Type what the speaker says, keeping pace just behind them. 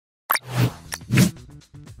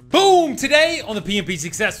Boom! Today on the PMP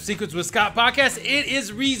Success Sequence with Scott podcast, it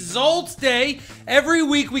is results day. Every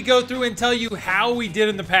week we go through and tell you how we did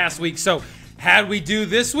in the past week. So how'd we do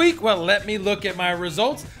this week? Well, let me look at my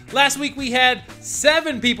results. Last week we had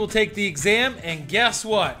 7 people take the exam, and guess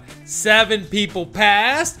what? 7 people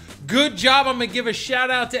passed. Good job. I'm going to give a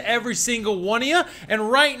shout out to every single one of you.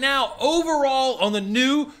 And right now, overall on the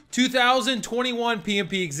new 2021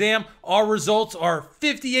 PMP exam, our results are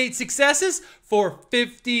 58 successes for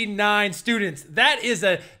 59 students. That is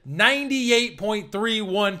a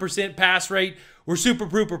 98.31% pass rate. We're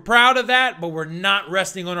super proud of that, but we're not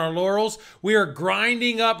resting on our laurels. We are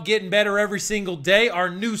grinding up, getting better every single day. Our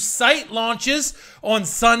new site launches on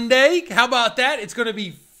Sunday. How about that? It's going to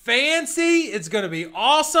be fancy. It's going to be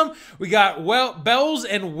awesome. We got bells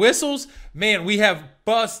and whistles. Man, we have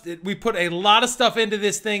busted. We put a lot of stuff into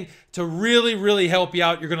this thing to really help you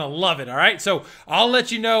out. You're going to love it. All right. So I'll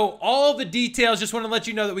let you know all the details. Just want to let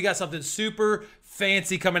you know that we got something super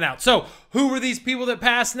fancy coming out. So who were these people that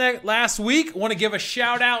passed last week? I want to give a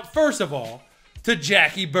shout out, first of all, to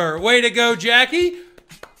Jackie Burr. Way to go, Jackie.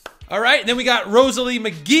 All right. And then we got Rosalie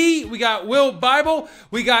McGee. We got Will Bible.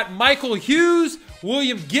 We got Michael Hughes,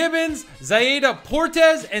 William Gibbons, Zaida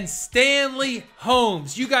Portes, and Stanley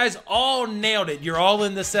Holmes. You guys all nailed it. You're all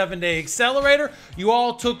in the 7-day accelerator. You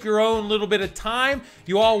all took your own little bit of time.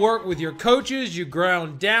 You all worked with your coaches. You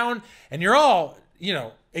ground down, and you're all,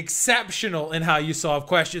 exceptional in how you solve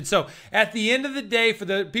questions. So at the end of the day, for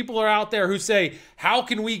the people who are out there who say, how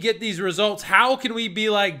can we get these results? How can we be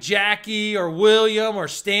like Jackie or William or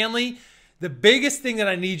Stanley? The biggest thing that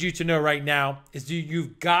I need you to know right now is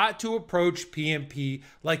you've got to approach PMP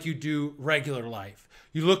like you do regular life.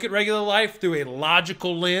 You look at regular life through a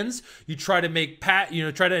logical lens. You try to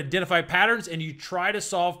try to identify patterns, and you try to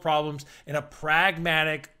solve problems in a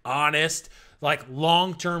pragmatic, honest,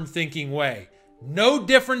 long-term thinking way. No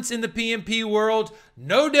difference in the PMP world.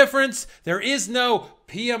 No difference. There is no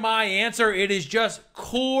PMI answer. It is just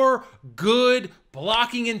core, good,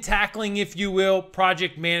 blocking and tackling, if you will,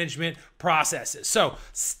 project management processes. So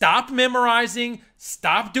stop memorizing.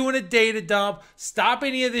 Stop doing a data dump. Stop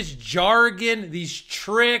any of this jargon, these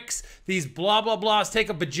tricks, these blah, blah, blahs. Take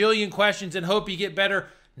a bajillion questions and hope you get better.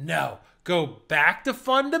 No. Go back to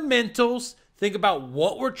fundamentals. Think about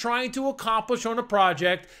what we're trying to accomplish on a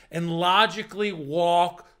project and logically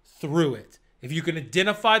walk through it. If you can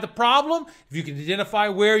identify the problem, if you can identify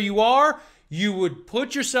where you are, you would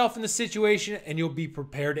put yourself in the situation and you'll be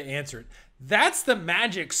prepared to answer it. That's the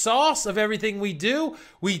magic sauce of everything we do.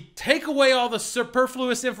 We take away all the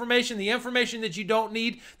superfluous information, the information that you don't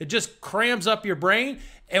need, that just crams up your brain,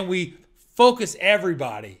 and we focus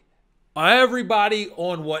everybody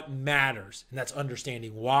on what matters. And that's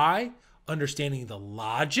understanding why, understanding the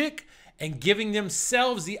logic, and giving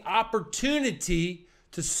themselves the opportunity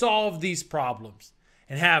to solve these problems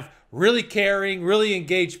and have really caring, really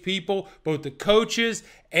engaged people, both the coaches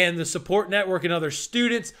and the support network and other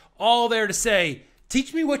students, all there to say,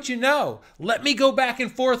 teach me what you know. Let me go back and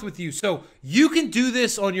forth with you. So you can do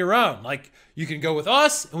this on your own. You can go with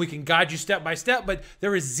us and we can guide you step by step, but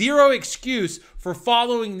there is zero excuse for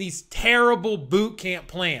following these terrible boot camp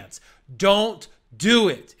plans. Don't do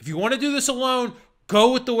it. If you want to do this alone,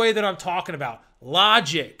 go with the way that I'm talking about.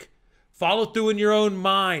 Logic. Follow through in your own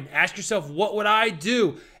mind. Ask yourself, what would I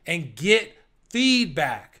do? And get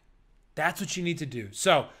feedback. That's what you need to do.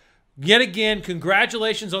 So, yet again,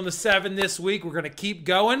 congratulations on the 7 this week. We're going to keep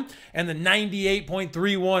going. And the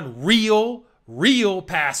 98.31 real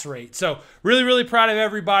pass rate. So, really proud of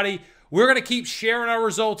everybody. We're going to keep sharing our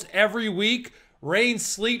results every week. Rain,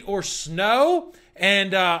 sleet, or snow.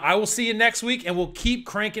 And I will see you next week, and we'll keep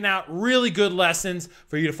cranking out really good lessons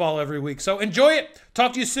for you to follow every week. So enjoy it.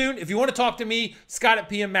 Talk to you soon. If you want to talk to me, Scott at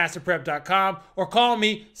pmmasterprep.com, or call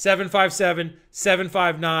me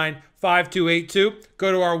 757-759-5282.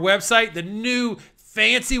 Go to our website, the new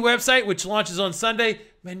fancy website, which launches on Sunday.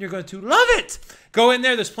 Man, you're going to love it. Go in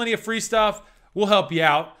there. There's plenty of free stuff. We'll help you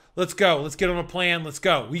out. Let's go. Let's get on a plan. Let's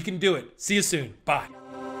go. We can do it. See you soon. Bye.